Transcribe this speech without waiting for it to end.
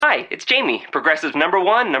Hi, it's Jamie, Progressive's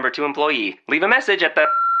 #1, #2 employee. Leave a message at the...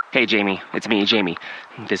 Hey, Jamie, it's me, Jamie.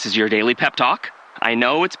 This is your daily pep talk. I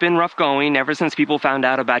know it's been rough going ever since people found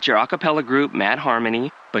out about your a cappella group, Mad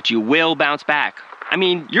Harmony, but you will bounce back. I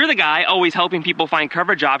mean, you're the guy always helping people find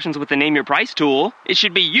coverage options with the Name Your Price tool. It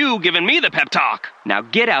should be you giving me the pep talk. Now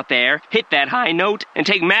get out there, hit that high note, and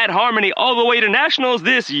take Mad Harmony all the way to nationals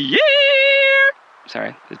this year!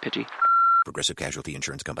 Sorry, it's pitchy. Progressive Casualty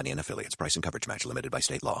Insurance Company and Affiliates. Price and coverage match limited by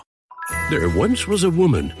state law. There once was a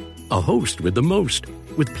woman, a host with the most,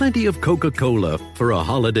 with plenty of Coca-Cola for a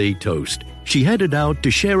holiday toast. She headed out to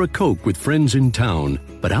share a Coke with friends in town,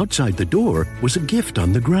 but outside the door was a gift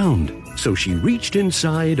on the ground. So she reached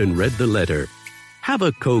inside and read the letter. Have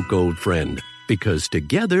a Coke, old friend, because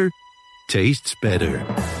together tastes better.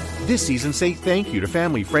 This season, say thank you to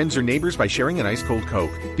family, friends, or neighbors by sharing an ice-cold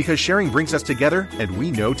Coke. Because sharing brings us together, and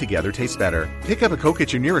we know together tastes better. Pick up a Coke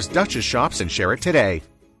at your nearest Duchess shops and share it today.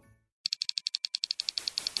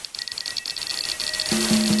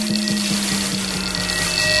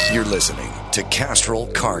 You're listening to Castrol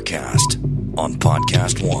CarCast on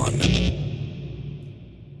Podcast One.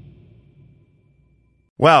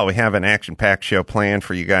 Well, we have an action-packed show planned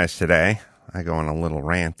for you guys today. I go on a little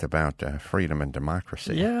rant about freedom and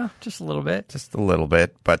democracy. Yeah, just a little bit. Just a little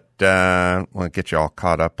bit, but we'll get you all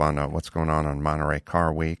caught up on what's going on Monterey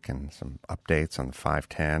Car Week and some updates on the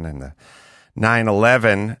 510 and the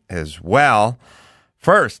 911 as well.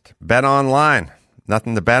 First, Bet Online.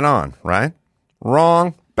 Nothing to bet on, right?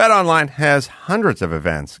 Wrong. Bet Online has hundreds of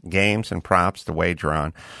events, games, and props to wager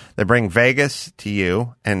on. They bring Vegas to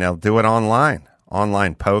you, and they'll do it online.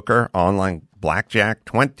 Online poker, online blackjack,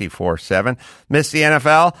 24/7. Miss the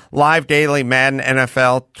NFL? Live daily Madden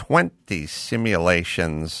NFL, 20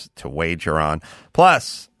 simulations to wager on.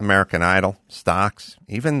 Plus, American Idol, stocks,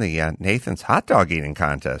 even the Nathan's hot dog eating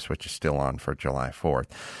contest, which is still on for July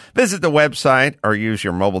 4th. Visit the website or use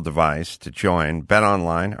your mobile device to join Bet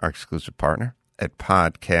Online, our exclusive partner at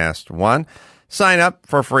Podcast One. Sign up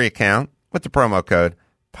for a free account with the promo code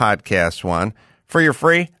Podcast One for your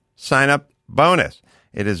free sign-up bonus.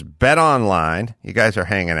 It is Bet Online. You guys are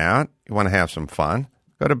hanging out. You want to have some fun?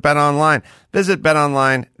 Go to Bet Online. Visit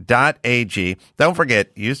betonline.ag. Don't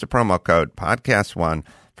forget, use the promo code Podcast1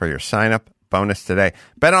 for your sign-up bonus today.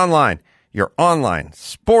 Bet Online, your online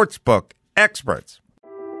sportsbook experts.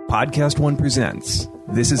 Podcast One presents.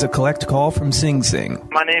 This is a collect call from Sing Sing.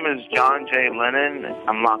 My name is John J. Lennon.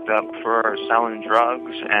 I'm locked up for selling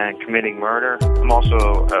drugs and committing murder. I'm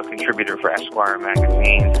also a contributor for Esquire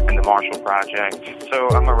magazine and the Marshall Project. So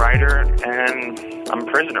I'm a writer and I'm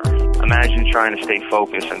a prisoner. Imagine trying to stay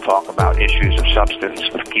focused and talk about issues of substance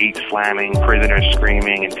with gates slamming, prisoners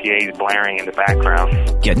screaming, and PAs blaring in the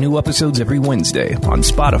background. Get new episodes every Wednesday on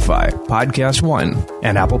Spotify, Podcast One,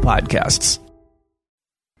 and Apple Podcasts.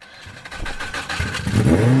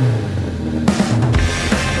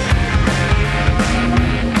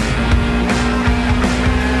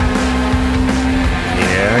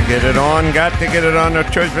 Yeah, get it on. Got to get it on. No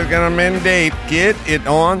choice but get a mandate. Get it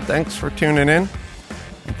on. Thanks for tuning in.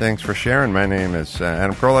 And thanks for sharing. My name is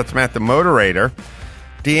Adam Kroll. That's Matt the Moderator.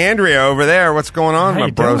 DeAndrea over there. What's going on, my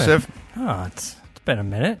brosif? Oh, it's been a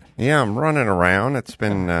minute. Yeah, I'm running around. It's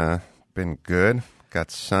been good.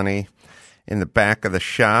 Got Sonny in the back of the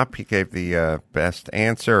shop. He gave the best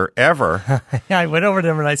answer ever. Yeah, I went over to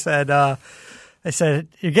him and I said,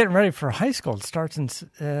 you're getting ready for high school. It starts in,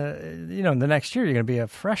 the next year. You're going to be a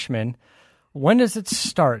freshman. When does it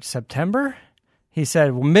start? September? He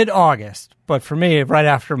said, well, mid-August. But for me, right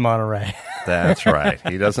after Monterey. That's right.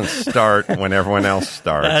 He doesn't start when everyone else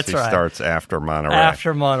starts. That's right. He starts after Monterey.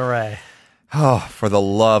 After Monterey. Oh, for the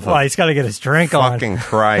love of he's got to get his drink on. Fucking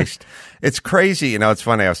Christ. It's crazy. It's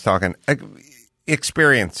funny. I was talking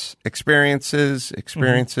experiences.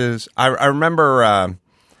 Mm-hmm. I remember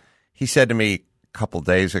he said to me a couple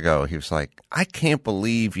days ago, he was like, I can't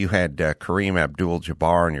believe you had Kareem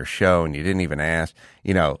Abdul-Jabbar on your show and you didn't even ask,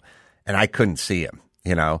 and I couldn't see him,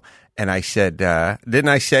 And I said, didn't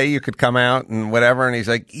I say you could come out and whatever? And he's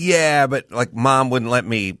like, yeah, but like Mom wouldn't let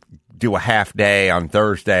me do a half day on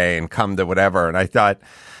Thursday and come to whatever. And I thought,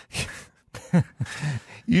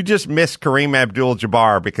 you just missed Kareem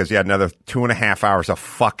Abdul-Jabbar because you had another 2.5 hours of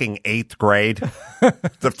fucking 8th grade.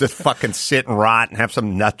 to just fucking sit and rot and have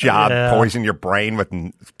some nut job poison your brain with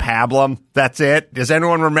pablum. That's it. Does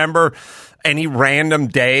anyone remember any random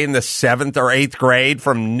day in the 7th or 8th grade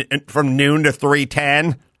from noon to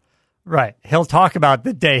 3:10? Right. He'll talk about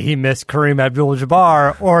the day he missed Kareem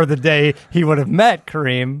Abdul-Jabbar or the day he would have met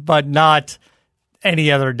Kareem, but not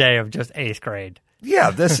any other day of just 8th grade.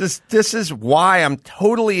 Yeah, this is why I'm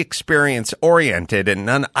totally experience oriented,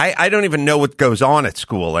 and I don't even know what goes on at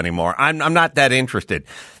school anymore. I'm not that interested.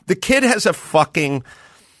 The kid has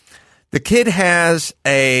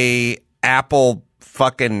a Apple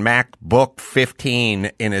fucking MacBook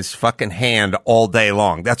 15 in his fucking hand all day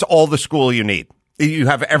long. That's all the school you need. You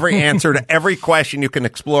have every answer to every question. You can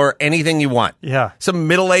explore anything you want. Yeah. Some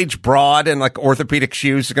middle-aged broad in like orthopedic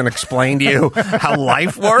shoes is going to explain to you how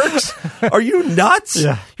life works. Are you nuts?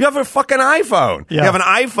 Yeah. You have a fucking iPhone. Yeah. You have an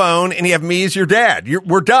iPhone and you have me as your dad.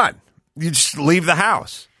 We're done. You just leave the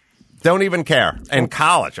house. Don't even care. And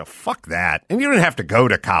college, oh, fuck that. And you don't have to go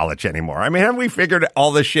to college anymore. I mean, haven't we figured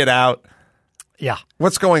all this shit out? Yeah.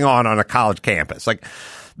 What's going on a college campus? Like,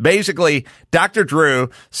 basically, Dr. Drew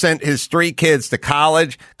sent his 3 kids to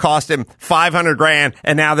college, cost him $500,000,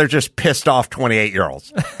 and now they're just pissed off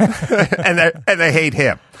 28-year-olds. and they hate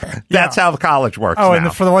him. That's how college works now.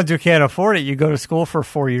 And for the ones who can't afford it, you go to school for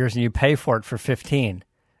 4 years and you pay for it for 15.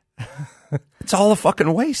 It's all a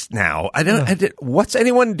fucking waste now. What's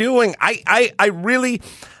anyone doing?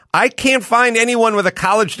 I can't find anyone with a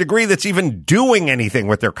college degree that's even doing anything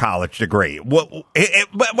with their college degree. What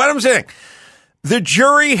I'm saying, the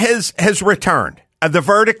jury has returned. The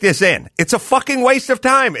verdict is in. It's a fucking waste of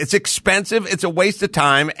time. It's expensive. It's a waste of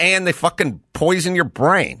time, and they fucking poison your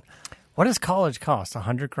brain. What does college cost?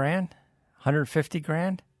 $100,000?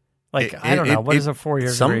 $150,000? Like, I don't know. What does a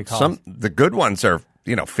 4-year degree cost? The good ones are,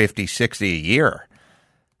 $50, $60 a year.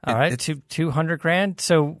 All right, $200,000.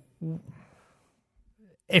 So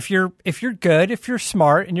if you're good, if you're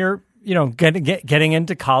smart, and you're getting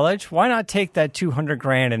into college, why not take that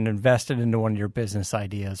 $200,000 and invest it into one of your business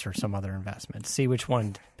ideas or some other investment? See which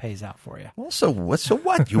one pays out for you. Well, so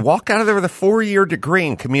what? You walk out of there with a 4-year degree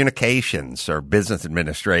in communications or business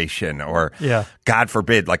administration or, God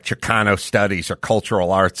forbid, like Chicano studies or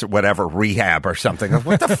cultural arts or whatever, rehab or something.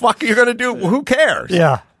 What the fuck are you going to do? Who cares?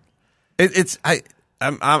 Yeah.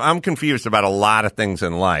 I'm confused about a lot of things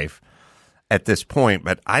in life at this point,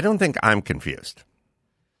 but I don't think I'm confused.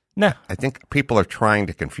 No. I think people are trying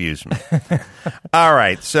to confuse me. All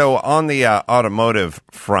right. So on the automotive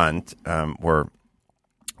front, we're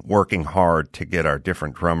working hard to get our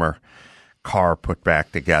different drummer car put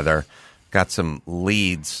back together. Got some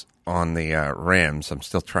leads on the rims. I'm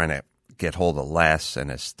still trying to get hold of Les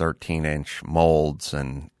and his 13-inch molds.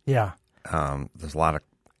 And there's a lot of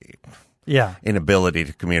inability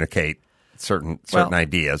to communicate certain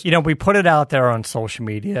ideas. We put it out there on social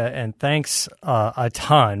media, and thanks a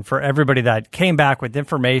ton for everybody that came back with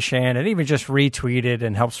information and even just retweeted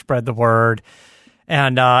and helped spread the word.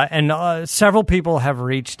 And several people have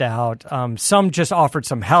reached out. Some just offered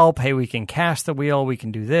some help. Hey, we can cast the wheel. We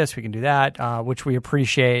can do this. We can do that, which we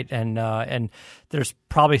appreciate. And there's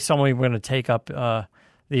probably someone going to take up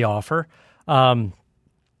the offer.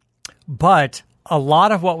 But a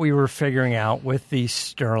lot of what we were figuring out with these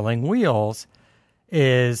Sterling wheels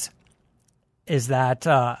is that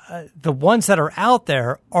the ones that are out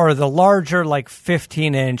there are the larger, like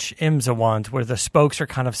 15-inch IMSA ones where the spokes are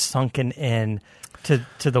kind of sunken in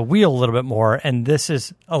to the wheel a little bit more, and this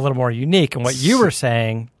is a little more unique. And what you were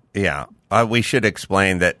saying... Yeah, we should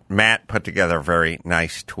explain that Matt put together a very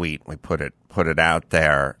nice tweet. We put it out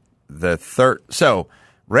there.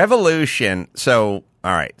 Revolution...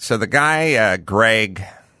 All right. So the guy, Greg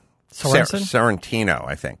Sorrentino,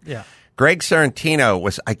 I think. Yeah. Greg Sorrentino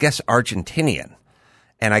was, I guess, Argentinian.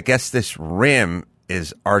 And I guess this rim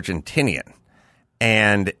is Argentinian.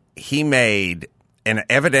 And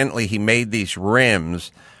evidently he made these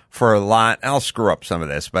rims for a lot. I'll screw up some of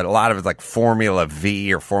this, but a lot of it's like Formula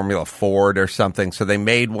V or Formula Ford or something. So they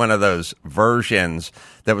made one of those versions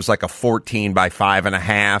that was like a 14 by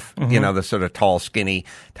 5.5, the sort of tall, skinny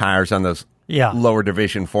tires on those lower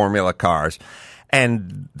division Formula cars.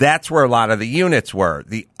 And that's where a lot of the units were.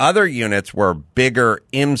 The other units were bigger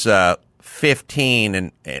IMSA 15,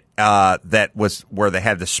 and that was where they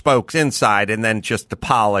had the spokes inside and then just the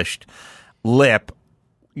polished lip,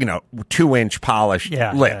 2-inch polished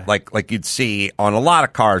lip, like you'd see on a lot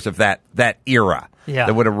of cars of that era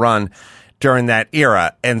that would have run during that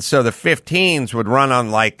era. And so the 15s would run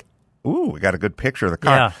on like, we got a good picture of the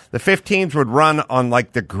car. Yeah. The 15s would run on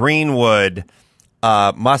like the Greenwood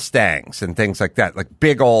Mustangs and things like that, like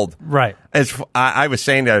big old. Right. As I was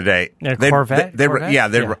saying the other day, Corvette.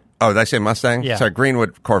 Oh, did I say Mustang? Yeah. Sorry,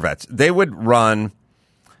 Greenwood Corvettes. They would run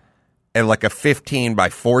at like a 15 by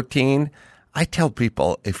 14. I tell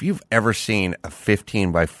people, if you've ever seen a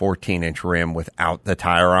 15 by 14 inch rim without the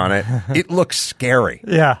tire on it, it looks scary.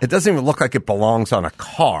 Yeah. It doesn't even look like it belongs on a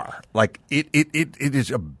car. Like it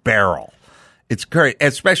is a barrel. It's great,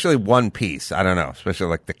 especially one piece. I don't know, especially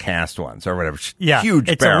like the cast ones or whatever. Yeah, huge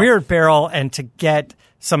it's barrel. a weird barrel, and to get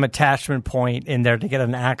some attachment point in there, to get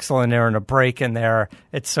an axle in there and a brake in there,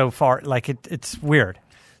 it's so far, like it's weird.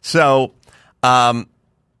 So, but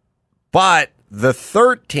the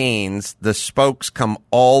 13s, the spokes come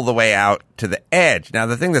all the way out to the edge. Now,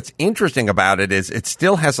 the thing that's interesting about it is it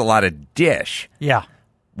still has a lot of dish. Yeah.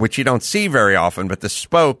 Which you don't see very often, but the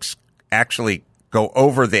spokes actually go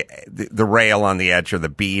over the rail on the edge or the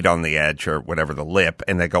bead on the edge or whatever, the lip,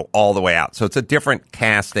 and they go all the way out. So it's a different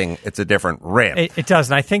casting. It's a different rim. It does,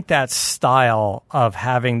 and I think that style of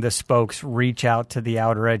having the spokes reach out to the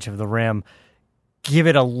outer edge of the rim give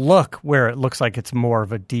it a look where it looks like it's more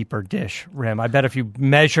of a deeper dish rim. I bet if you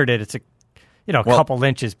measured it, it's a couple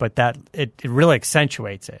inches, but that it really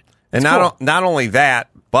accentuates it. And not only that,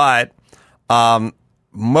 but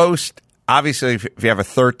most obviously, if you have a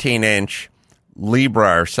 13-inch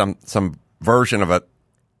Libra or some version of a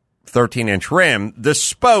 13-inch rim, the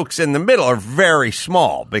spokes in the middle are very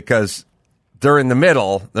small because they're in the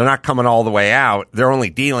middle. They're not coming all the way out. They're only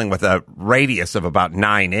dealing with a radius of about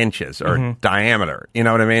 9 inches or diameter. You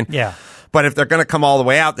know what I mean? Yeah. But if they're going to come all the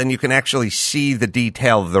way out, then you can actually see the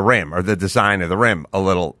detail of the rim or the design of the rim a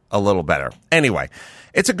little better. Anyway,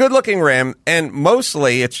 it's a good-looking rim, and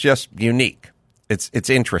mostly it's just unique. It's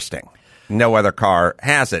interesting. No other car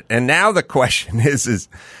has it. And now the question is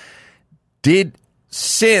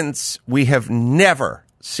since we have never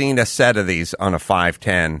seen a set of these on a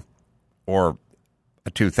 510 or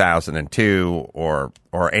a 2002 or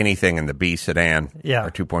anything in the B sedan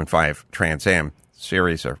or 2.5 Trans Am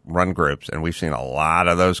series or run groups, and we've seen a lot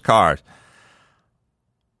of those cars.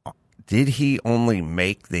 Did he only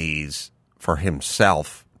make these for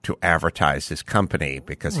himself to advertise his company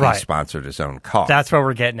because he sponsored his own car? That's what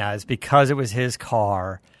we're getting at, is because it was his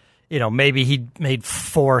car, maybe he made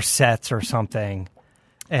 4 sets or something,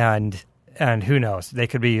 and who knows? They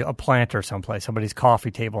could be a planter someplace, somebody's coffee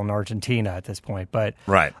table in Argentina at this point. But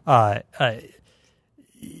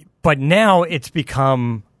but now it's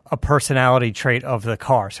become a personality trait of the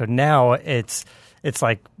car. So now it's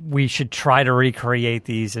like we should try to recreate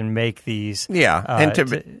these and make these. Yeah,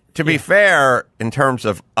 and to be fair, in terms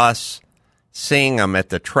of us seeing them at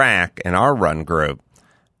the track in our run group,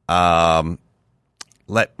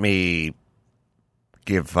 let me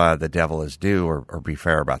give the devil his due or be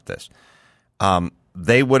fair about this.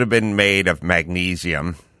 They would have been made of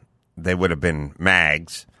magnesium. They would have been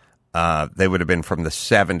mags. They would have been from the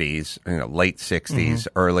 70s, late 60s,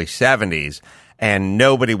 early 70s, and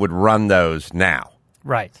nobody would run those now.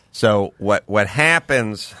 Right. So what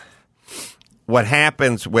happens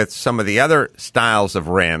with some of the other styles of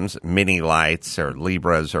rims, mini lights or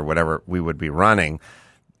Libras or whatever we would be running,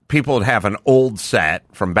 people would have an old set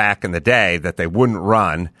from back in the day that they wouldn't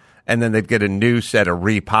run, and then they'd get a new set of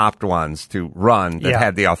repopped ones to run that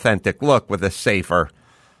had the authentic look with a safer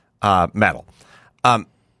metal.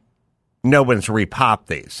 No one's repopped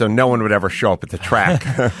these, so no one would ever show up at the track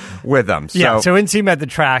with them. So we didn't see them at the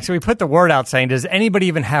track. So we put the word out saying, does anybody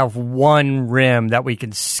even have one rim that we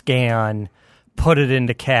can scan, put it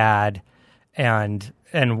into CAD, and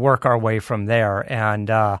work our way from there?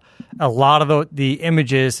 And a lot of the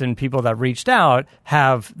images and people that reached out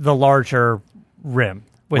have the larger rim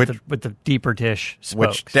with the deeper dish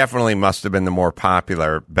spokes. Which definitely must have been the more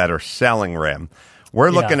popular, better selling rim. We're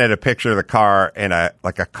looking at a picture of the car in a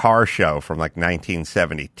car show from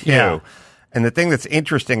 1972. Yeah. And the thing that's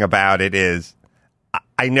interesting about it is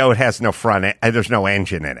I know it has no front end. There's no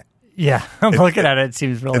engine in it. Yeah, I'm looking at it. It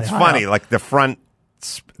seems really funny. Up. Like the front,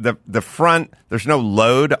 there's no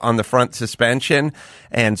load on the front suspension.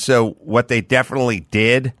 And so what they definitely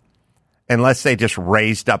did, unless they just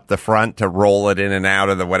raised up the front to roll it in and out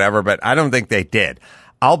of the whatever, but I don't think they did.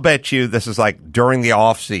 I'll bet you this is like during the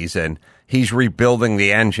off season. He's rebuilding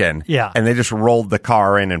the engine, and they just rolled the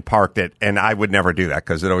car in and parked it, and I would never do that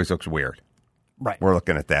because it always looks weird. Right. We're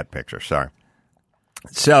looking at that picture, sorry.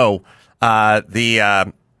 So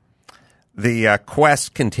the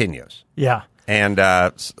quest continues. Yeah. And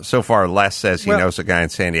so far, Les says he knows a guy in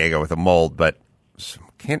San Diego with a mold, but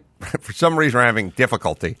for some reason we're having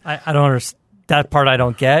difficulty. I don't understand. That part I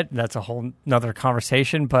don't get. That's a whole nother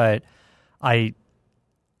conversation, but I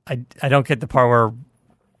don't get the part where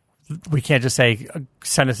we can't just say,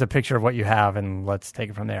 send us a picture of what you have and let's take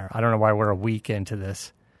it from there. I don't know why we're a week into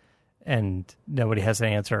this and nobody has an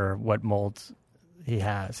answer what molds he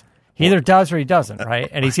has. He either does or he doesn't, right?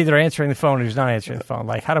 And he's either answering the phone or he's not answering the phone.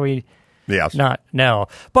 Like, how do we not know?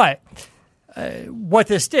 But what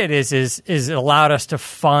this did is it allowed us to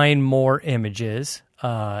find more images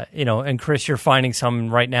and Chris, you're finding some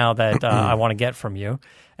right now that I want to get from you.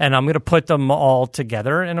 And I'm going to put them all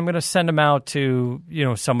together, and I'm going to send them out to,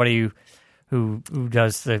 somebody who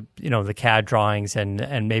does the CAD drawings,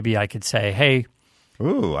 and maybe I could say, hey.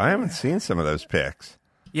 Ooh, I haven't seen some of those pics.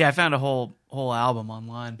 Yeah, I found a whole album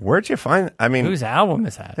online. Where'd you find? I mean, whose album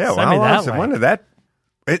is that? Yeah, when did that?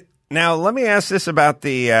 Now, let me ask this about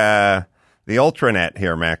the Ultranet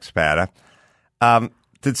here, Max Pata.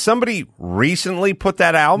 Did somebody recently put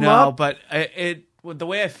that album up? No, but the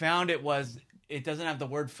way I found it was it doesn't have the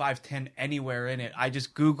word 510 anywhere in it. I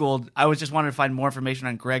just Googled. I was just wanted to find more information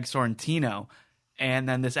on Greg Sorrentino, and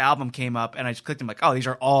then this album came up, and I just clicked. I'm like, oh, these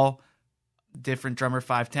are all different drummer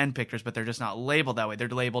 510 pictures, but they're just not labeled that way. They're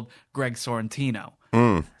labeled Greg Sorrentino.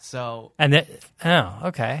 So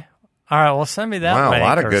okay. All right, well, send me that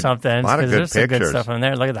link or something. A lot of good there's some pictures. good stuff in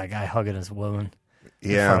there. Look at that guy hugging his woman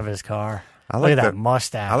in front of his car. Look at that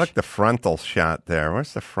mustache. I like the frontal shot there.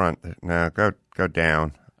 Where's the front? No, go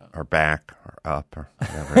down or back or up or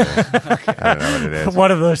whatever it is. I don't know what it is.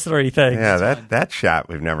 One of those three things. Yeah, that shot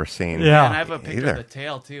we've never seen. Yeah, and I have a picture of the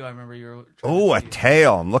tail too. I remember you were. Oh, a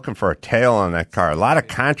tail! I'm looking for a tail on that car. A lot of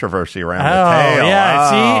controversy around the tail.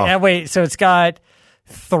 Yeah, see, wait. So it's got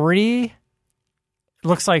three.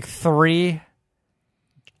 Looks like three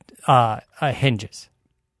hinges.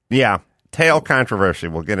 Yeah. Tail controversy.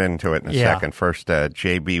 We'll get into it in a second. First,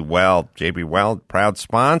 JB Weld. JB Weld, proud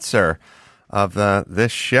sponsor of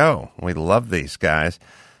this show. We love these guys.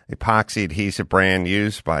 Epoxy adhesive brand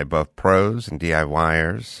used by both pros and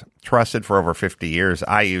DIYers. Trusted for over 50 years.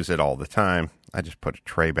 I use it all the time. I just put a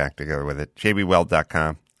tray back together with it.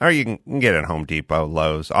 JBWeld.com. Or you can get it at Home Depot,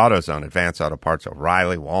 Lowe's, AutoZone, Advanced Auto Parts,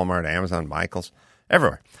 O'Reilly, Walmart, Amazon, Michaels,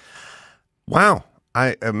 everywhere. Wow.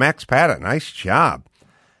 Max Pata, nice job.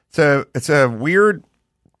 It's a weird,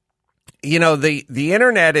 the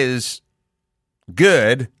internet is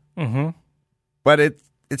good, but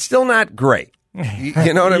it's still not great.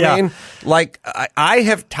 You know what I mean? Like I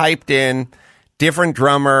have typed in different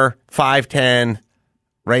drummer, 510,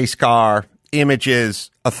 race car,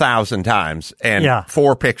 images 1,000 times, and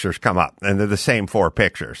 4 pictures come up, and they're the same 4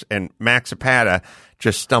 pictures. And Max Pata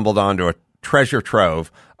just stumbled onto a treasure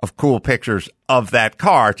trove of cool pictures of that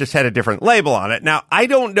car, just had a different label on it. Now, I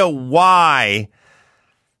don't know why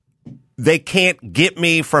they can't get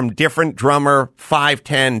me from different drummer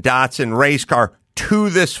 510 Datsun race car to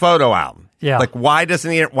this photo album. Yeah. Like, why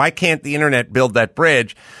can't the internet build that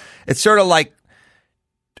bridge? It's sort of like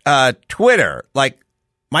Twitter. Like,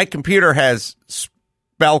 my computer has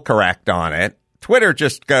spell correct on it. Twitter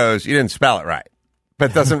just goes, you didn't spell it right.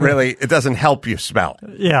 But it doesn't help you spell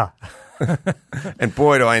it. Yeah. And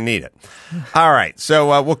boy, do I need it. All right.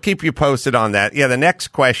 So we'll keep you posted on that. Yeah, the next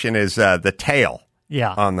question is the tail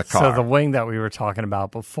on the car. So the wing that we were talking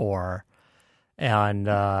about before. And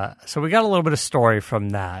so we got a little bit of story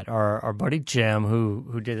from that. Our buddy Jim,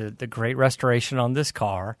 who did the great restoration on this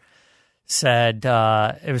car, said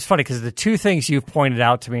it was funny because the two things you've pointed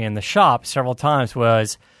out to me in the shop several times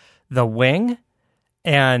was the wing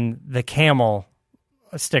and the camel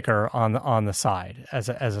sticker on the side as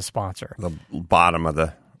a sponsor. The bottom of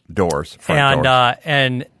the doors, front doors.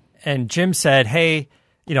 And Jim said, hey,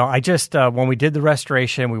 I just when we did the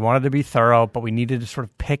restoration, we wanted to be thorough, but we needed to sort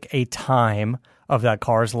of pick a time of that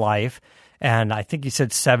car's life. And I think he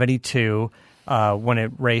said 72 when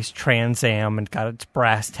it raced Trans Am and got its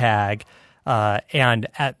brass tag. And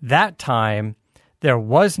at that time, there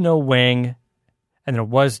was no wing and there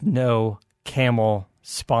was no camel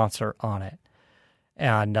sponsor on it.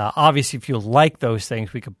 And obviously, if you like those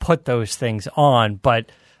things, we could put those things on.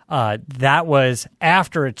 But that was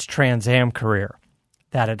after its Trans Am career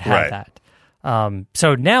that it had that.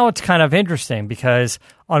 So now it's kind of interesting because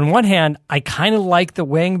on one hand, I kind of like the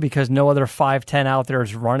wing because no other 510 out there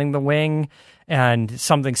is running the wing, and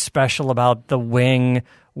something special about the wing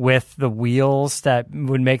with the wheels that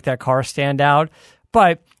would make that car stand out.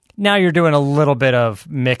 But now you're doing a little bit of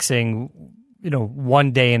mixing,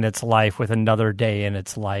 one day in its life with another day in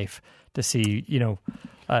its life to see,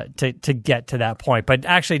 to get to that point. But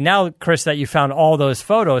actually now, Chris, that you found all those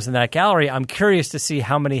photos in that gallery, I'm curious to see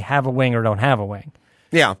how many have a wing or don't have a wing.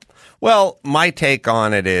 Yeah. Well, my take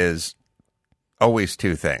on it is always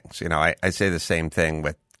two things. I say the same thing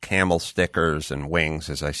with camel stickers and wings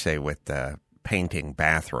as I say with painting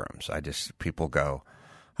bathrooms. People go,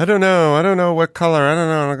 I don't know what color. I don't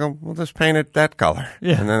know. And I go, we'll just paint it that color.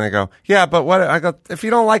 Yeah. And then they go, yeah, but what? I go, if you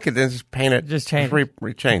don't like it, then just paint it. Just change it.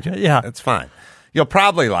 Rechange it. Yeah. It's fine. You'll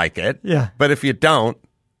probably like it. Yeah. But if you don't,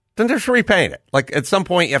 then just repaint it. Like at some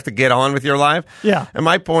point you have to get on with your life. Yeah. And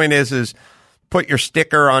my point is put your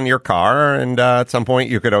sticker on your car, and at some point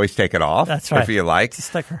you could always take it off. That's right. If you like. It's a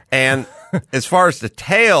sticker. And as far as the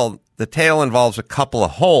tail involves a couple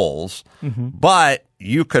of holes, but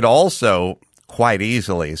you could also quite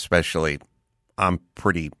easily, especially I'm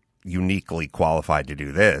pretty uniquely qualified to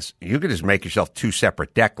do this, you could just make yourself 2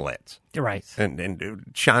 separate deck lids. Right. And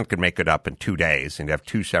Sean could make it up in 2 days, and you have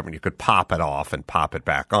 2 separate. You could pop it off and pop it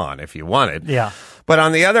back on if you wanted. Yeah. But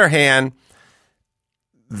on the other hand,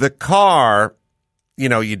 the car, you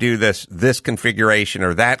know, you do this configuration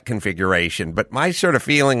or that configuration. But my sort of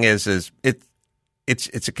feeling is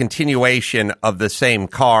it's a continuation of the same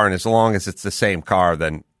car, and as long as it's the same car,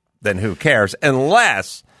 then who cares?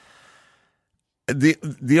 Unless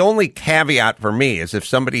the only caveat for me is if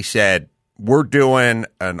somebody said, we're doing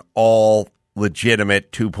an all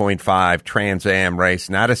legitimate 2.5 Trans Am race,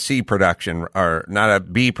 not a C production or not a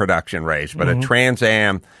B production race, but a Trans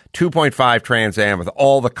Am 2.5 Trans Am with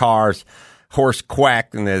all the cars, Horst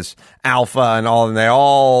Queck and his Alpha and all, and they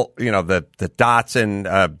all, you know, the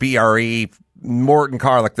Datsun, BRE, Morton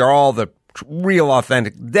car, like they're all the real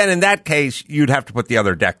authentic. Then in that case, you'd have to put the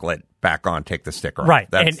other deck lid back on, take the sticker off. Right.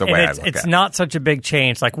 That's the way I look at it. It's not such a big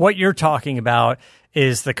change. Like what you're talking about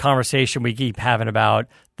is the conversation we keep having about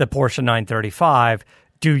the Porsche 935.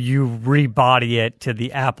 Do you rebody it to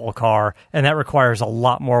the Apple car? And that requires a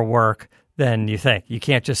lot more work than you think. You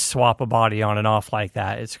can't just swap a body on and off like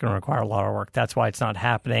that. It's going to require a lot of work. That's why it's not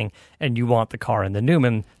happening, and you want the car in the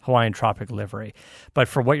Newman Hawaiian Tropic livery. But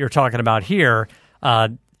for what you're talking about here,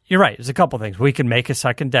 you're right. There's a couple things. We can make a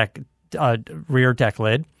second rear deck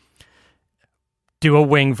lid, do a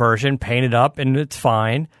wing version, paint it up, and it's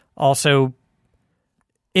fine. Also,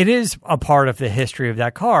 it is a part of the history of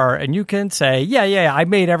that car, and you can say, yeah, I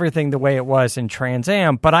made everything the way it was in Trans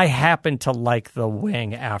Am, but I happen to like the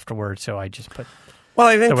wing afterwards, so I just put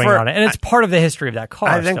I think the wing on it. And it's part of the history of that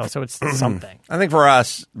car still, so it's something. I think for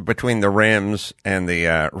us, between the rims and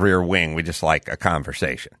the rear wing, we just like a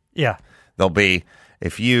conversation. Yeah. There'll be,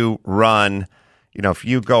 if you run, you know, if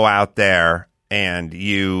you go out there and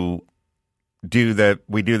you do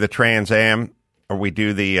the Trans Am, or we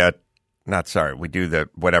do the we do the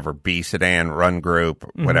whatever B sedan run group,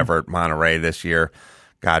 whatever at Monterey this year,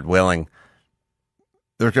 God willing,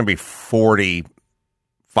 there's going to be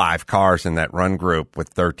 45 cars in that run group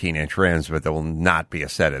with 13-inch rims, but there will not be a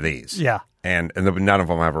set of these. Yeah. And none of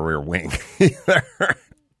them have a rear wing either.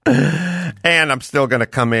 And I'm still going to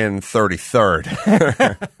come in 33rd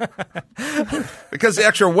because the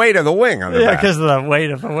extra weight of the wing on the back. Yeah, because of the weight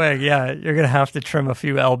of the wing. Yeah, you're going to have to trim a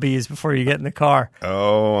few LBs before you get in the car.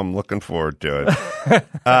 Oh, I'm looking forward to it.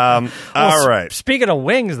 All right. Speaking of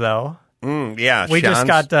wings, though, we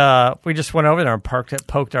just went over there and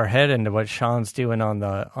poked our head into what Sean's doing on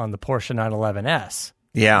the Porsche 911S.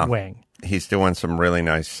 Yeah, wing. He's doing some really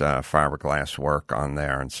nice fiberglass work on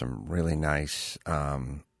there, and some really nice,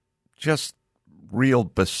 just real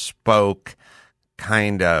bespoke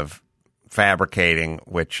kind of fabricating,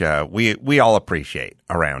 which we all appreciate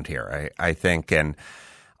around here. I think, and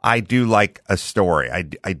I do like a story. I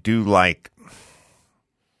do like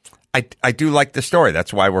the story.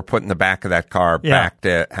 That's why we're putting the back of that car back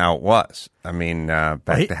to how it was. I mean,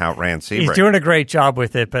 to how it ran Sebring. He's doing a great job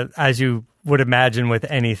with it, but as you would imagine with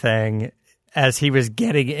anything, as he was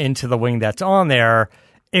getting into the wing that's on there,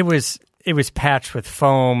 it was patched with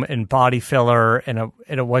foam and body filler, and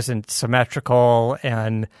it wasn't symmetrical,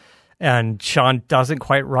 and Sean doesn't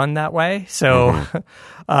quite run that way. So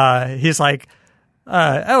he's like,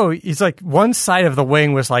 one side of the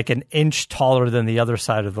wing was like an inch taller than the other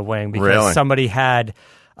side of the wing because somebody had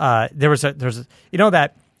there's you know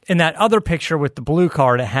that in that other picture with the blue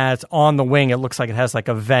car, it has on the wing, it looks like it has like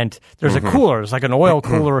a vent. There's a cooler. There's like an oil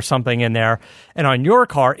cooler or something in there. And on your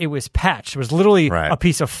car, it was patched. It was literally a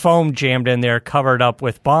piece of foam jammed in there, covered up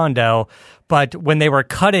with Bondo. But when they were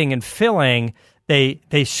cutting and filling, they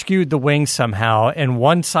skewed the wing somehow. And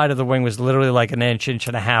one side of the wing was literally like an inch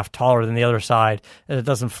and a half taller than the other side. And it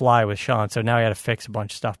doesn't fly with Sean. So now he had to fix a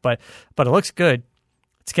bunch of stuff. But it looks good.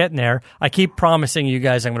 It's getting there. I keep promising you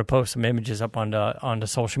guys I'm going to post some images up onto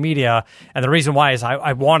social media. And the reason why is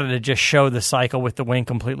I wanted to just show the cycle with the wing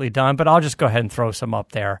completely done, but I'll just go ahead and throw some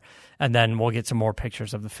up there, and then we'll get some more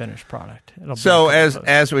pictures of the finished product. So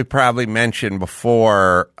as we probably mentioned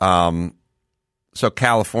before, so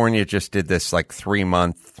California just did this like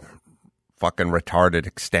 3-month fucking retarded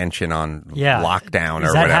extension on lockdown or whatever.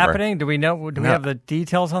 Is that happening? Do we know? Do we have the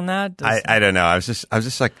details on that? I don't know. I was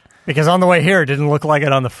just like, because on the way here, it didn't look like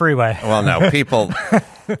it on the freeway. Well, no,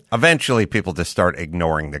 eventually people just start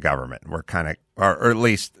ignoring the government. We're kind of, or at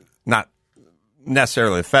least not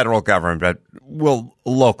necessarily the federal government, but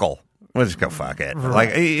local We'll just go fuck it. Like,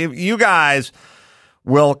 if you guys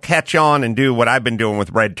will catch on and do what I've been doing with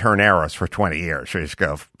Red Terneros for 20 years. We just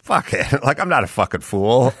go, fuck it. Like, I'm not a fucking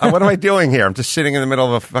fool. What am I doing here? I'm just sitting in the middle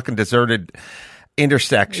of a fucking deserted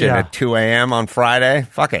intersection at 2 a.m. on Friday.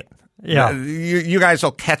 Fuck it. Yeah. You guys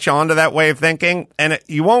will catch on to that way of thinking, and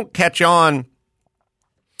you won't catch on.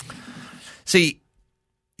 See,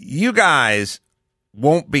 you guys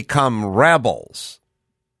won't become rebels.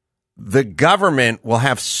 The government will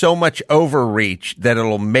have so much overreach that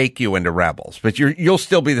it'll make you into rebels, but you'll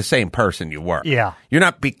still be the same person you were. Yeah. You're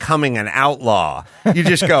not becoming an outlaw. You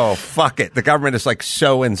just go, fuck it. The government is like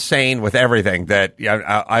so insane with everything that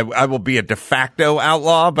I will be a de facto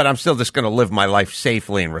outlaw, but I'm still just going to live my life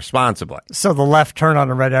safely and responsibly. So the left turn on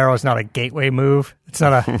a red arrow is not a gateway move. It's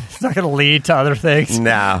not going to lead to other things.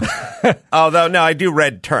 No. Although, no, I do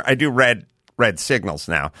red signals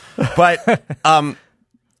now. But,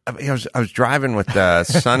 I was driving with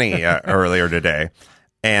Sonny earlier today,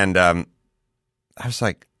 and I was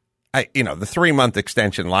like, the 3-month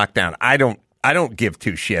extension lockdown. I don't give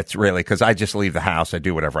two shits really, because I just leave the house. I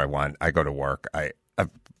do whatever I want. I go to work. I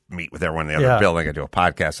meet with everyone in the other building. I do a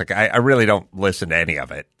podcast. Like I really don't listen to any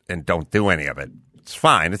of it and don't do any of it. It's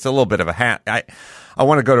fine. It's a little bit of a hat. I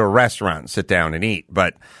want to go to a restaurant and sit down and eat,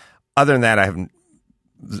 but other than that, I have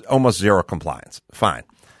almost zero compliance. Fine,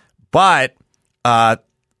 but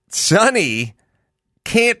Sonny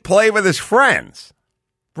can't play with his friends.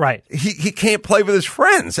 Right. He can't play with his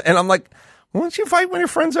friends. And I'm like, why don't you fight when your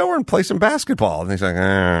friend's over and play some basketball? And he's like,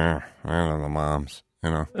 I don't know, the moms.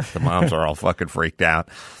 The moms are all fucking freaked out.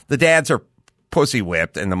 The dads are pussy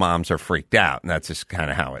whipped and the moms are freaked out. And that's just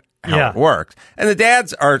kind of how it works. And the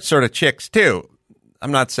dads are sort of chicks too.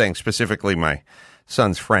 I'm not saying specifically my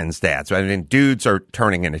son's friends' dads. I mean, dudes are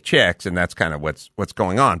turning into chicks, and that's kind of what's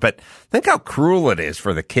going on. But think how cruel it is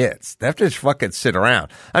for the kids. They have to just fucking sit around.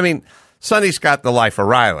 I mean, Sonny's got the life of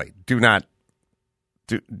Riley. Don't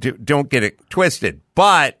get it twisted.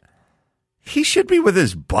 But he should be with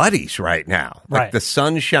his buddies right now. Like right. The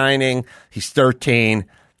sun's shining. He's 13.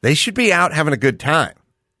 They should be out having a good time.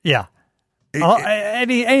 Yeah.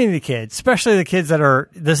 Any of the kids, especially the kids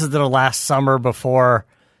this is their last summer before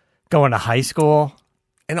going to high school.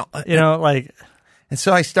 And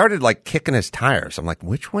so I started like kicking his tires. I'm like,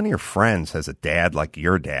 which one of your friends has a dad like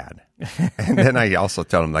your dad? And then I also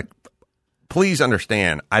told him, like, please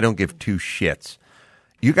understand, I don't give two shits.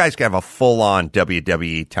 You guys can have a full-on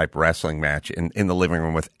WWE type wrestling match in the living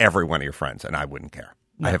room with every one of your friends, and I wouldn't care.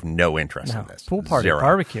 No. I have no interest in this. Pool party, Zero.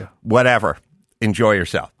 barbecue. Whatever. Enjoy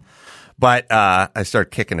yourself. But I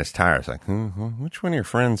started kicking his tires, like, which one of your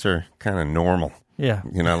friends are kind of normal? Yeah.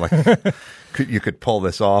 You could pull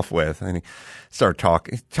this off with. And he started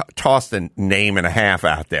talking, tossed a name and a half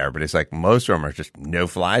out there, but it's like most of them are just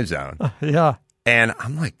no-fly zone. Yeah. And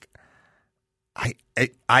I'm like,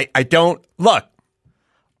 I don't look.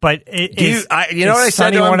 But you know what I said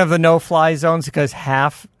Sonny to him? One of the no-fly zones because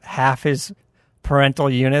half his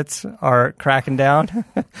parental units are cracking down.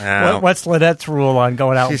 What's Lynette's rule on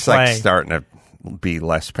going out and playing? She's like starting to be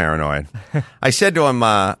less paranoid. I said to him,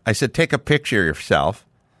 I said, take a picture of yourself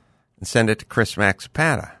and send it to Chris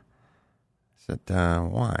Maxipata. I said,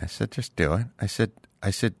 why? I said, just do it. I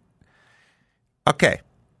said, okay.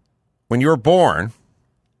 When you were born,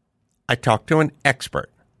 I talked to an expert.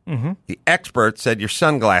 Mm-hmm. The expert said your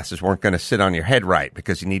sunglasses weren't going to sit on your head right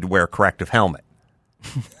because you need to wear a corrective helmet.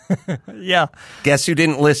 Yeah. Guess who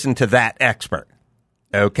didn't listen to that expert?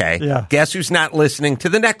 Okay. Yeah. Guess who's not listening to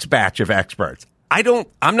the next batch of experts?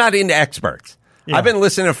 I'm not into experts. Yeah. I've been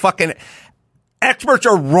listening to fucking experts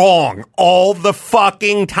are wrong all the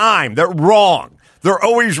fucking time. They're wrong. They're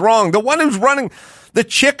always wrong. The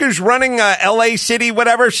chick who's running LA City,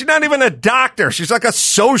 whatever, she's not even a doctor. She's like a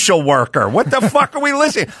social worker. What the fuck are we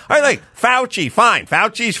listening? I like Fauci, fine.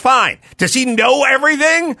 Fauci's fine. Does he know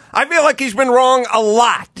everything? I feel like he's been wrong a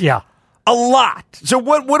lot. Yeah. A lot. So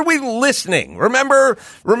what are we listening? Remember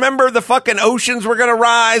the fucking oceans were going to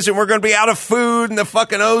rise and we're going to be out of food and the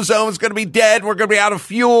fucking ozone's going to be dead and we're going to be out of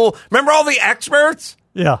fuel. Remember all the experts?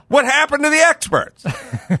 Yeah. What happened to the experts?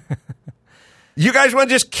 You guys want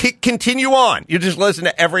to just continue on. You just listen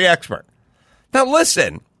to every expert. Now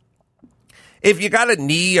listen, if you got a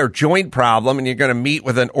knee or joint problem and you're going to meet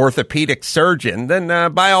with an orthopedic surgeon,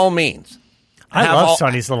 then by all means. I love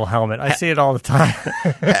Sonny's little helmet. I see it all the time.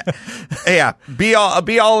 Yeah, be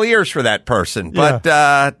all ears for that person. But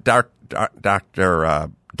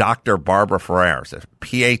Dr. Barbara Ferrer is a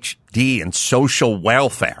PhD in social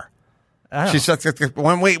welfare. Oh. She said,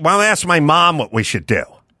 "Why don't I ask my mom what we should do?"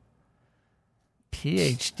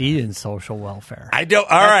 PhD in social welfare. I don't.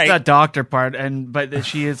 All right, the doctor part, but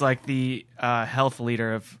she is like the health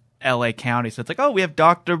leader L.A. County. So it's like, oh, we have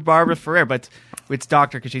Dr. Barbara Ferrer, but it's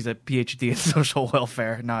doctor because she's a PhD in social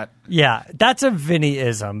welfare, not. Yeah, that's a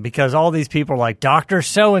Vinny-ism because all these people are like, Dr.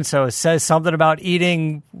 So-and-so says something about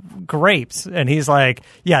eating grapes. And he's like,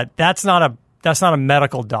 yeah, that's not a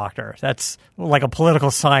medical doctor. That's like a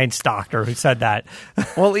political science doctor who said that.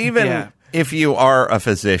 Well, even if you are a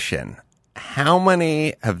physician, how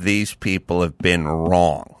many of these people have been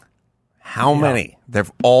wrong? How many?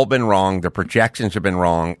 They've all been wrong. The projections have been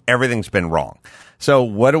wrong. Everything's been wrong. So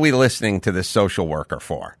what are we listening to this social worker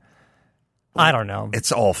for? I don't know.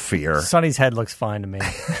 It's all fear. Sonny's head looks fine to me.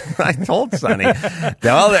 I told Sonny.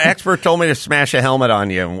 Well, the expert told me to smash a helmet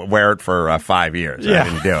on you and wear it for 5 years. I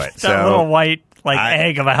didn't do it. That little white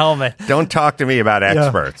egg of a helmet. Don't talk to me about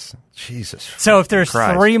experts. Jesus. So if there's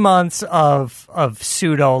Christ. 3 months of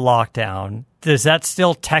pseudo lockdown, does that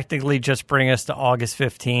still technically just bring us to August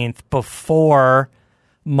 15th before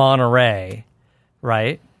Monterey,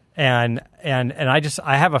 right? And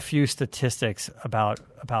I have a few statistics about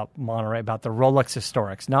Monterey, about the Rolex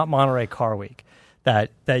Historics, not Monterey Car Week,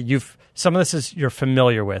 that some of this you're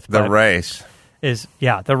familiar with. The race.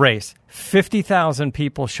 The race. 50,000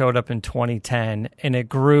 people showed up in 2010, and it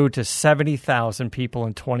grew to 70,000 people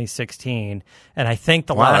in 2016. And I think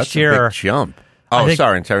last year... That's a big jump. Oh,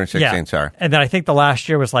 sorry, in 2016, sorry. And then I think the last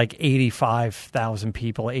year was like 85,000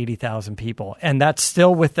 people, 80,000 people. And that's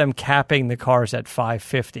still with them capping the cars at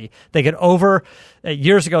 550. They get over,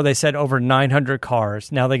 years ago they said over 900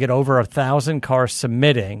 cars. Now they get over 1,000 cars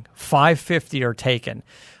submitting. 550 are taken.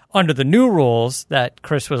 Under the new rules that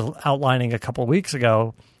Chris was outlining a couple of weeks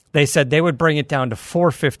ago, they said they would bring it down to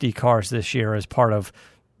 450 cars this year as part of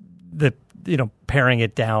the, paring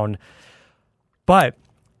it down. But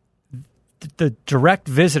the direct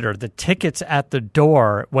visitor, the tickets at the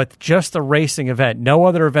door with just the racing event, no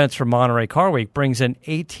other events from Monterey Car Week, brings in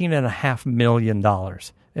 $18.5 million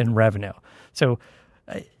in revenue. So,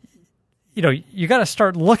 you got to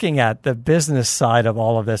start looking at the business side of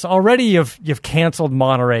all of this. Already you've canceled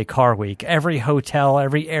Monterey Car Week. Every hotel,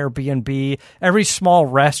 every Airbnb, every small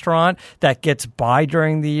restaurant that gets by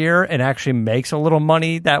during the year and actually makes a little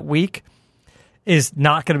money that week is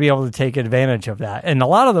not going to be able to take advantage of that. And a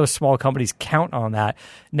lot of those small companies count on that.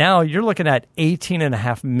 Now you're looking at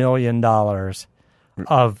 $18.5 million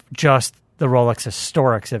of just the Rolex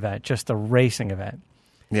Historics event, just the racing event.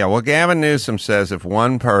 Yeah, well, Gavin Newsom says if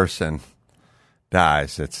one person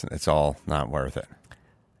dies, it's all not worth it.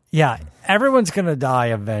 Yeah, everyone's going to die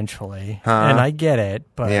eventually, and I get it,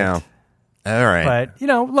 but... Yeah. All right. But,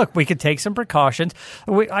 look, we could take some precautions.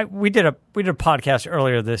 We did a podcast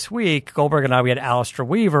earlier this week. Goldberg and I, we had Alistair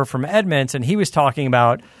Weaver from Edmunds, and he was talking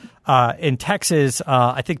about in Texas,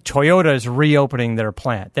 I think Toyota is reopening their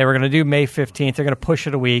plant. They were going to do May 15th. They're going to push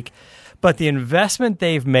it a week. But the investment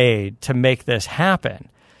they've made to make this happen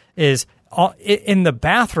is in the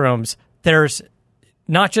bathrooms, there's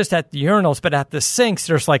not just at the urinals, but at the sinks,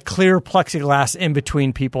 there's like clear plexiglass in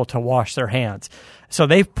between people to wash their hands. So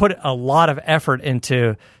they've put a lot of effort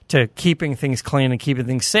into keeping things clean and keeping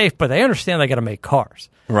things safe, but they understand they got to make cars.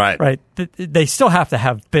 Right. They still have to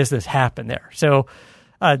have business happen there. So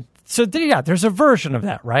there's a version of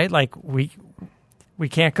that, right? Like we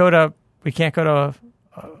can't go to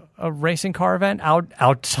a racing car event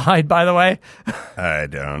outside, by the way. I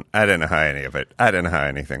don't know how any of it. I don't know how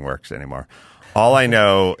anything works anymore. All I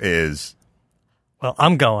know is... Well,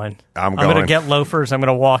 I'm going to get loafers. I'm going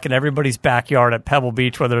to walk in everybody's backyard at Pebble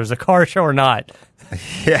Beach, whether there's a car show or not.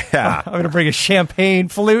 Yeah. I'm going to bring a champagne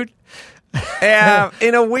flute. Yeah,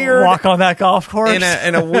 in a weird... Walk on that golf course.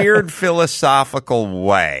 In a weird philosophical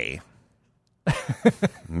way,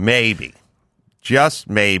 maybe, just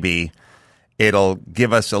maybe, it'll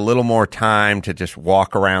give us a little more time to just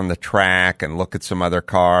walk around the track and look at some other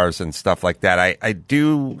cars and stuff like that. I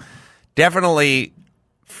do definitely,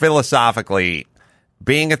 philosophically,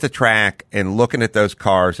 being at the track and looking at those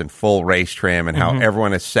cars in full race trim and how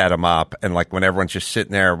everyone has set them up, and like when everyone's just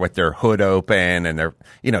sitting there with their hood open and they're,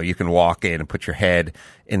 you can walk in and put your head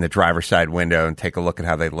in the driver's side window and take a look at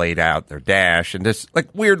how they laid out their dash and just like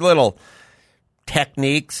weird little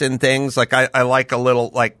techniques and things. Like I like a little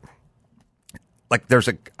like there's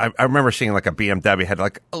I remember seeing like a BMW had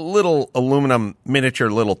like a little aluminum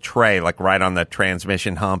miniature little tray like right on the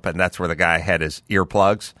transmission hump, and that's where the guy had his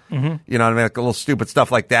earplugs. Mm-hmm. You know what I mean? Like a little stupid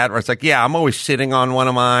stuff like that where it's like, yeah, I'm always sitting on one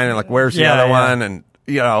of mine and like, where's the other one? And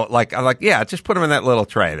like I'm like, yeah, just put them in that little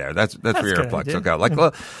tray there. That's where your earplugs will go. Like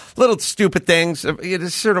little stupid things.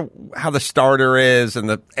 It's sort of how the starter is and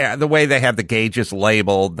the way they have the gauges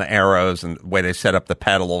labeled, the arrows, and the way they set up the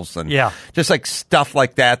pedals, and just like stuff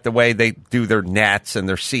like that. The way they do their nets and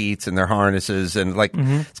their seats and their harnesses, and like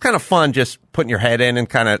it's kind of fun just putting your head in and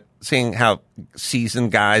kind of seeing how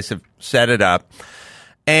seasoned guys have set it up,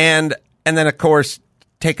 and then of course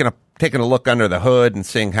taking a look under the hood and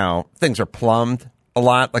seeing how things are plumbed a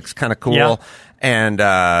lot. Like, it's kind of cool. Yeah.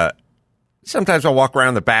 And sometimes I'll walk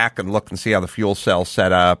around the back and look and see how the fuel cell's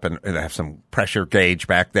set up, and they have some pressure gauge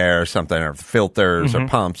back there or something, or filters or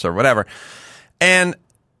pumps or whatever. And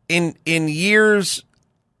in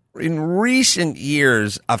recent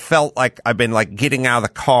years, I felt like I've been like getting out of the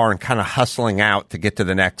car and kind of hustling out to get to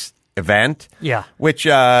the next event. Yeah. Which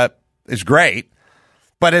is great.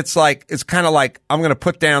 But it's kind of like, I'm going to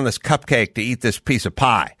put down this cupcake to eat this piece of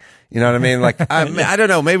pie. You know what I mean? Like, I don't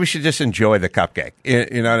know. Maybe we should just enjoy the cupcake.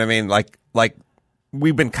 You know what I mean? Like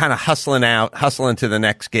we've been kind of hustling to the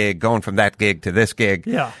next gig, going from that gig to this gig.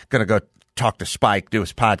 Yeah. Going to go talk to Spike, do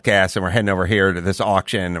his podcast, and we're heading over here to this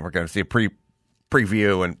auction, and we're going to see a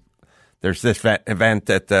preview, and there's this event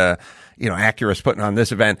that, Acura's putting on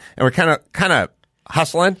this event, and we're kind of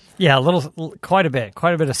hustling. Yeah, quite a bit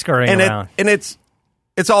of scurrying around.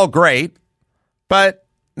 It's all great, but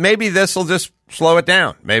maybe this will just slow it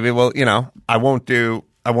down. Maybe I won't do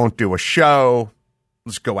a show.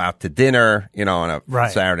 Let's go out to dinner, on a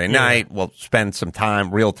Saturday night. Yeah. We'll spend some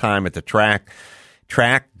real time at the track,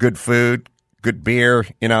 good food, good beer,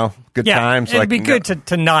 good times. It'd be good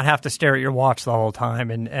to not have to stare at your watch the whole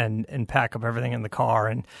time and pack up everything in the car.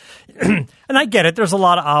 And and I get it. There's a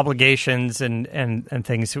lot of obligations and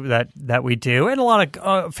things that we do, and a lot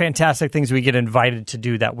of fantastic things we get invited to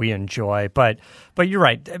do that we enjoy. But you're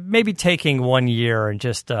right. Maybe taking 1 year and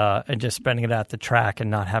just spending it at the track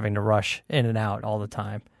and not having to rush in and out all the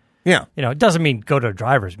time. Yeah. It doesn't mean go to a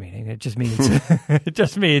driver's meeting. It just means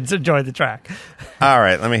enjoy the track. All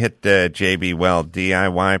right. Let me hit JB Weld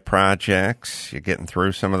DIY projects. You're getting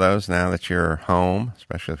through some of those now that you're home,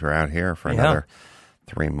 especially if you're out here for another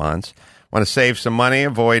 3 months. Want to save some money,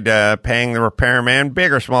 avoid paying the repairman,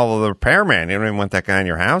 big or small the repairman. You don't even want that guy in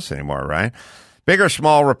your house anymore, right? Big or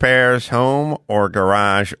small repairs, home or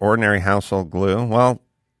garage, ordinary household glue. Well,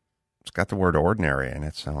 it's got the word ordinary in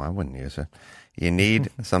it, so I wouldn't use it. You need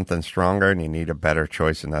something stronger, and you need a better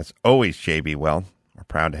choice, and that's always JB Weld. We're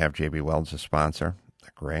proud to have JB Weld as a sponsor.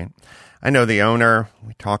 They're great. I know the owner.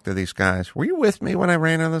 We talked to these guys. Were you with me when I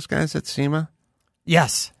ran into those guys at SEMA?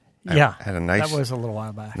 Yes. I had a nice. That was a little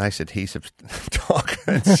while back. Nice adhesive talk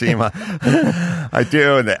at SEMA. I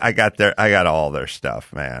do. And I got all their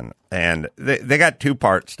stuff, man. And they got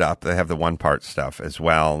 2-part stuff. They have the 1-part stuff as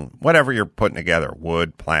well. Whatever you're putting together,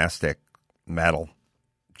 wood, plastic, metal.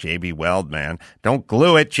 JB Weld, man. Don't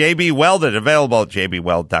glue it. JB Weld it. Available at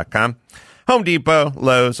jbweld.com. Home Depot,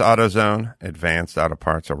 Lowe's, AutoZone, Advanced Auto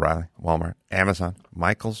Parts, O'Reilly, Walmart, Amazon,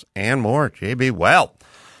 Michaels, and more. JB Weld.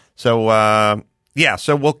 So,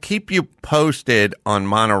 so we'll keep you posted on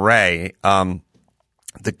Monterey.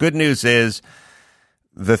 The good news is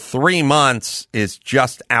the 3 months is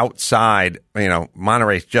just outside,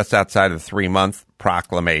 Monterey's just outside of the 3-month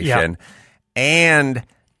proclamation. Yeah. And,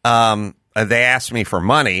 they asked me for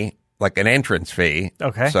money, like an entrance fee.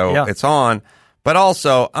 Okay. So it's on. But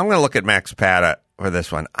also, I'm going to look at Max Pata for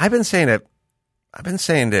this one. I've been saying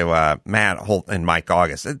to Matt Holt and Mike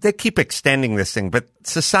August, they keep extending this thing, but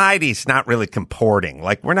society's not really comporting.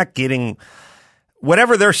 Like, we're not getting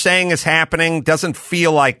whatever they're saying is happening doesn't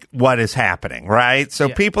feel like what is happening, right? So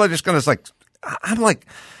people are just going to I'm like,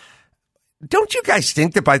 don't you guys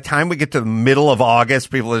think that by the time we get to the middle of August,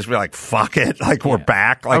 people will just be like, fuck it, like we're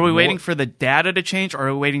back? Like, are we waiting for the data to change, or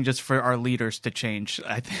are we waiting just for our leaders to change?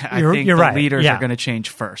 I think the right. leaders are going to change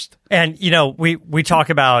first. And, we talk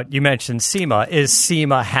about, you mentioned SEMA. Is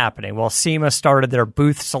SEMA happening? Well, SEMA started their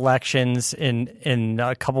booth selections in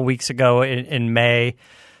a couple weeks ago in May.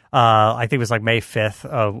 I think it was like May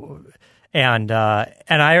 5th. And I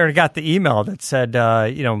already got the email that said,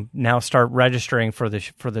 now start registering for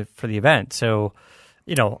the event. So,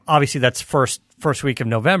 obviously that's first week of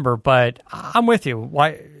November, but I'm with you.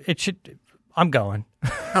 I'm going.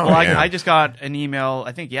 I just got an email,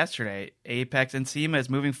 I think yesterday. Apex and SEMA is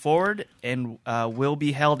moving forward and will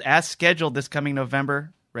be held as scheduled this coming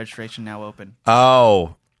November. Registration now open.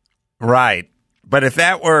 Oh, right. But if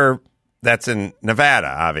that's in Nevada,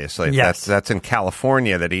 obviously. Yes. That's in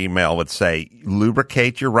California, that email would say,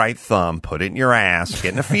 lubricate your right thumb, put it in your ass,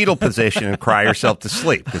 get in a fetal position, and cry yourself to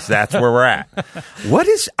sleep, because that's where we're at.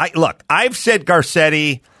 Look, I've said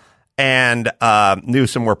Garcetti and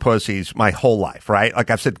Newsom were pussies my whole life, right? Like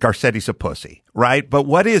I've said, Garcetti's a pussy, right? But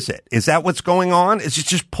what is it? Is that what's going on? Is it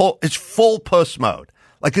just it's full puss mode?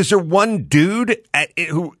 Like, is there one dude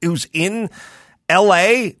who's in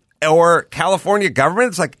L.A. or California government?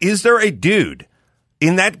 It's like, is there a dude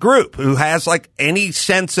in that group who has like any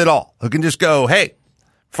sense at all, who can just go, hey,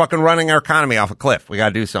 fucking running our economy off a cliff. We got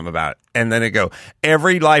to do something about it. And then they go,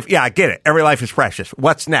 every life. Yeah, I get it. Every life is precious.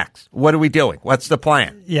 What's next? What are we doing? What's the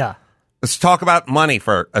plan? Yeah. Let's talk about money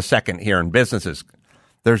for a second here in businesses.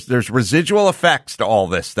 There's residual effects to all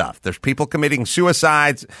this stuff. There's people committing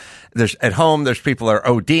suicides. There's at home. There's people that are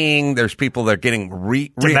ODing. There's people that are getting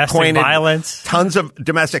reacquainted. Violence. Tons of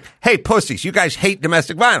domestic. Hey, pussies, you guys hate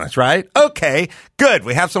domestic violence, right? Okay, good.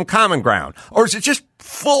 We have some common ground. Or is it just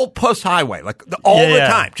full puss highway, like all the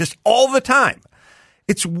time, just all the time?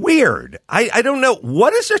 It's weird. I don't know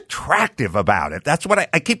what is attractive about it. That's what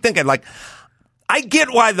I keep thinking. Like, I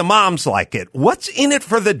get why the moms like it. What's in it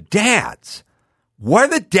for the dads? Why are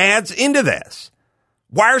the dads into this?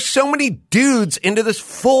 Why are so many dudes into this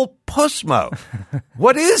full puss mode?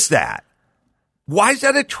 What is that? Why is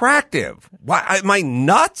that attractive? Why am I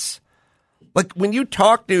nuts? Like when you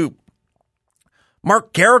talk to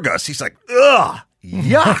Mark Garagos, he's like, ugh,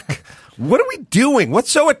 yuck. What are we doing?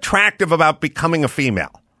 What's so attractive about becoming a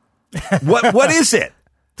female? What is it?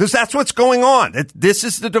 Because that's what's going on. This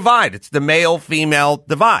is the divide. It's the male-female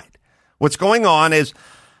divide. What's going on is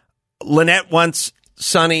Lynette wants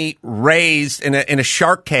Sonny raised in a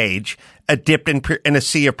shark cage, dipped in a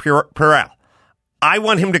sea of Purell. I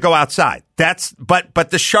want him to go outside. But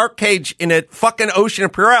the shark cage in a fucking ocean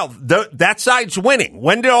of Purell, that side's winning.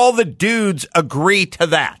 When did all the dudes agree to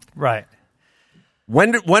that? Right.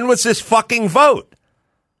 When was this fucking vote?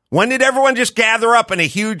 When did everyone just gather up in a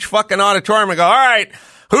huge fucking auditorium and go, all right,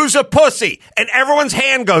 who's a pussy? And everyone's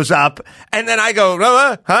hand goes up. And then I go,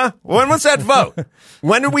 huh? When was that vote?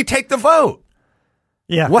 When did we take the vote?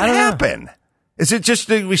 Yeah. What happened? Is it just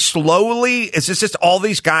that we slowly, is this just all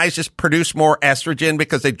these guys just produce more estrogen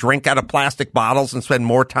because they drink out of plastic bottles and spend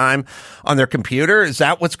more time on their computer? Is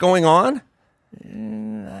that what's going on?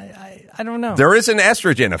 I don't know. There is an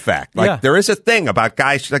estrogen effect. Like there is a thing about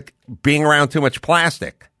guys like being around too much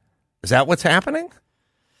plastic. Is that what's happening?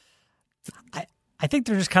 I think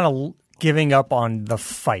they're just kind of giving up on the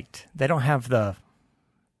fight. They don't have the.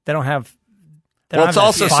 Well, it's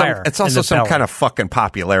also some kind of fucking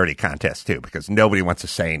popularity contest too, because nobody wants to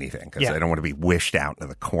say anything because they don't want to be wished out into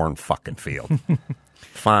the corn fucking field.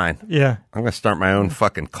 Fine. Yeah. I'm going to start my own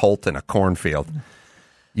fucking cult in a cornfield.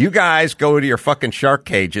 You guys go to your fucking shark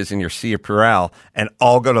cages in your Sea of Purell, and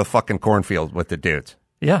I'll go to the fucking cornfield with the dudes.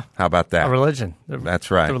 Yeah. How about that? A religion.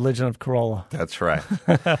 That's right. The religion of Corolla. That's right.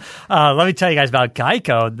 Let me tell you guys about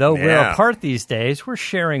Geico. Though we're apart these days, we're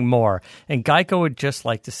sharing more. And Geico would just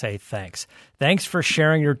like to say thanks. Thanks for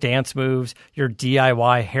sharing your dance moves, your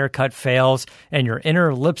DIY haircut fails, and your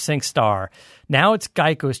inner lip sync star. Now it's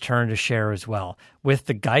Geico's turn to share as well with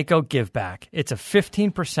the Geico Give Back. It's a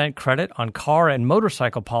 15% credit on car and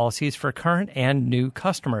motorcycle policies for current and new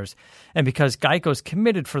customers. And because Geico's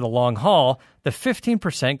committed for the long haul, the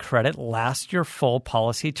 15% credit lasts your full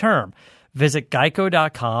policy term. Visit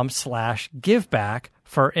geico.com/giveback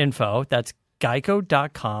for info. That's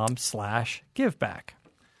geico.com/giveback.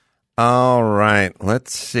 All right,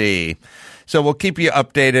 let's see. So we'll keep you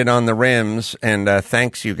updated on the rims, and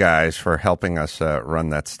thanks you guys for helping us run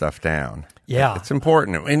that stuff down. Yeah. It's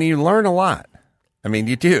important, and you learn a lot. I mean,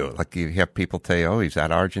 you do. Like, you have people tell you, oh, he's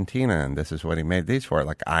at Argentina, and this is what he made these for.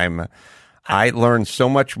 Like, I learned so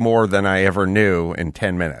much more than I ever knew in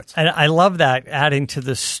 10 minutes. And I love that, adding to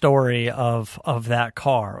the story of that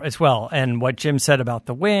car as well, and what Jim said about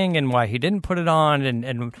the wing and why he didn't put it on,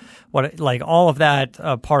 and what, like, all of that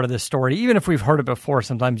part of the story. Even if we've heard it before,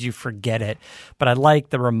 sometimes you forget it. But I like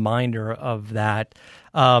the reminder of that.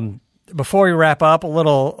 Before we wrap up, a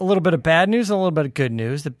little bit of bad news and a little bit of good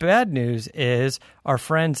news. The bad news is our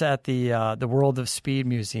friends at the World of Speed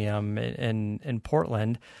Museum in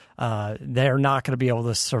Portland. They're not going to be able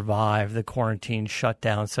to survive the quarantine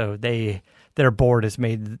shutdown, so their board has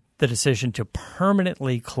made the decision to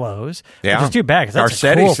permanently close. Yeah, which is too bad.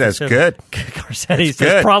 Garcetti cool says facility. good. Garcetti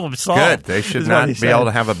says problem solved. Good. They should not be able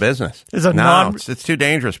to have a business. It's too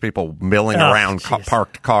dangerous. People milling around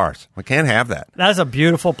parked cars. We can't have that. That's a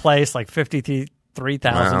beautiful place, like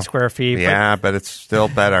 53,000 square feet. Yeah, but it's still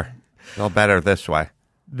better. Still better this way.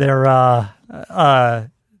 Their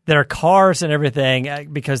cars and everything,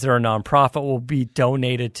 because they're a nonprofit, will be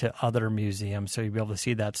donated to other museums, so you'll be able to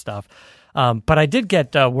see that stuff. But I did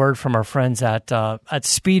get word from our friends at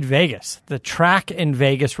Speed Vegas, the track in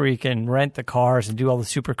Vegas where you can rent the cars and do all the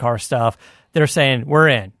supercar stuff. they're saying we're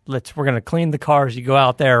in. We're going to clean the cars. You go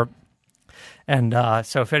out there, and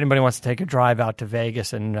so if anybody wants to take a drive out to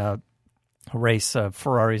Vegas and race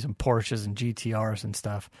Ferraris and Porsches and GTRs and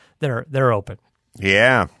stuff, they're open.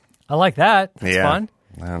 Yeah, I like that. It's fun.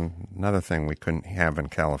 And another thing we couldn't have in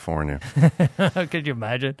California. Could you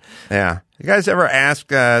imagine? Yeah. You guys ever ask?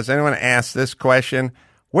 Has anyone asked this question?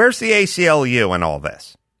 Where's the ACLU in all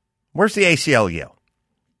this? Where's the ACLU?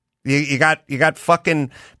 You got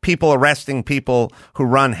fucking people arresting people who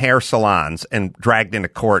run hair salons and dragged into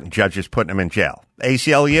court and judges putting them in jail.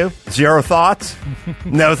 ACLU? Zero thoughts?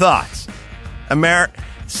 No thoughts.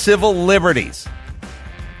 Civil liberties.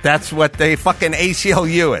 That's what the fucking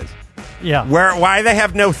ACLU is. Yeah. Why they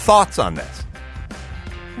have no thoughts on this?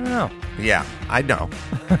 I don't know. Yeah, I know.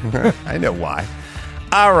 I know why.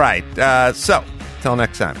 All right. So, till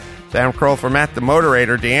next time. Sam Kroll for Matt the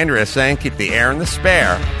Moderator. DeAndrea saying keep the air in the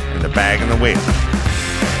spare and the bag in the wheel.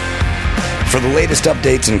 For the latest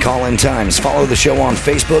updates and call-in times, follow the show on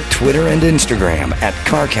Facebook, Twitter, and Instagram at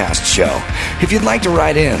CarCast Show. If you'd like to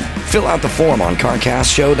write in, fill out the form on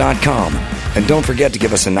CarCastShow.com. And don't forget to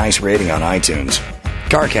give us a nice rating on iTunes.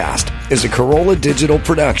 CarCast is a Corolla Digital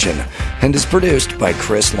production and is produced by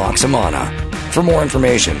Chris Loxamana. For more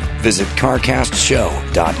information, visit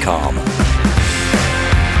CarCastShow.com.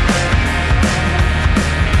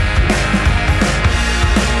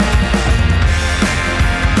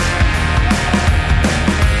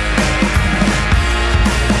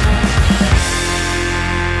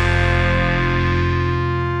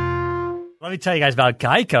 Let me tell you guys about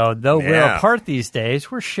Geico. Though we're apart these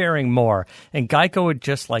days, we're sharing more. And Geico would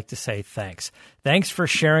just like to say thanks. Thanks for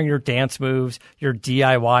sharing your dance moves, your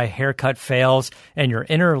DIY haircut fails, and your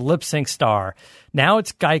inner lip sync star. Now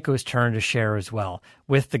it's Geico's turn to share as well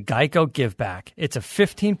with the Geico Give Back. It's a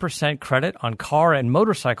 15% credit on car and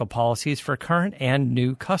motorcycle policies for current and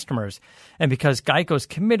new customers. And because Geico's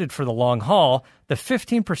committed for the long haul, the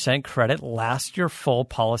 15% credit lasts your full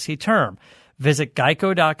policy term. Visit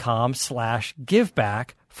geico.com/giveback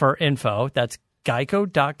for info. That's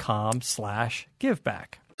geico.com/giveback.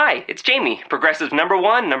 Hi, it's Jamie, Progressive's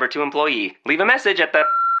 #1, #2 employee. Leave a message at the...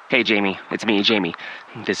 Hey, Jamie, it's me, Jamie.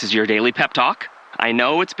 This is your daily pep talk. I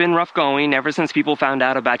know it's been rough going ever since people found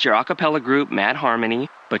out about your a cappella group, Mad Harmony,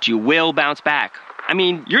 but you will bounce back. I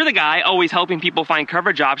mean, you're the guy always helping people find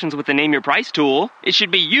coverage options with the Name Your Price tool. It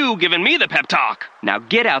should be you giving me the pep talk. Now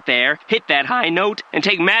get out there, hit that high note, and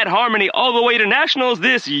take Mad Harmony all the way to nationals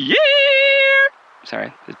this year!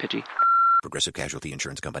 Sorry, it's pitchy. Progressive Casualty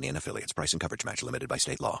Insurance Company and Affiliates. Price and coverage match limited by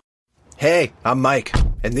state law. Hey, I'm Mike.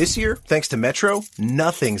 And this year, thanks to Metro,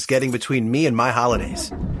 nothing's getting between me and my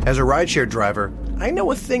holidays. As a rideshare driver, I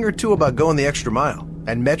know a thing or two about going the extra mile.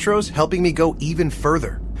 And Metro's helping me go even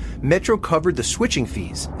further. Metro covered the switching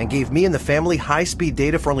fees and gave me and the family high-speed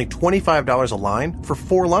data for only $25 a line for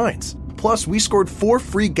 4 lines. Plus, we scored 4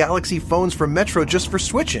 free Galaxy phones from Metro just for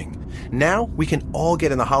switching. Now, we can all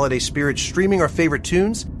get in the holiday spirit streaming our favorite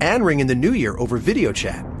tunes and ring in the new year over video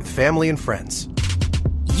chat with family and friends.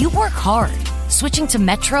 You work hard. Switching to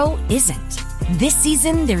Metro isn't. This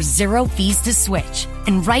season, there's 0 fees to switch.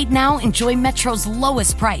 And right now, enjoy Metro's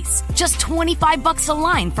lowest price. Just $25 a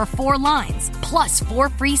line for 4 lines. Plus 4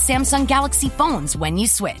 free Samsung Galaxy phones when you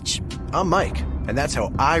switch. I'm Mike, and that's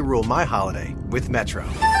how I rule my holiday with Metro.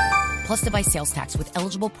 Plus device sales tax with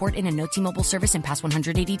eligible port in and no T-Mobile service in past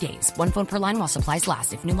 180 days. 1 phone per line while supplies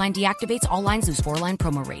last. If new line deactivates, all lines lose 4-line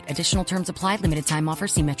promo rate. Additional terms apply. Limited time offer.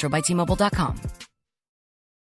 See metrobystmobile.com.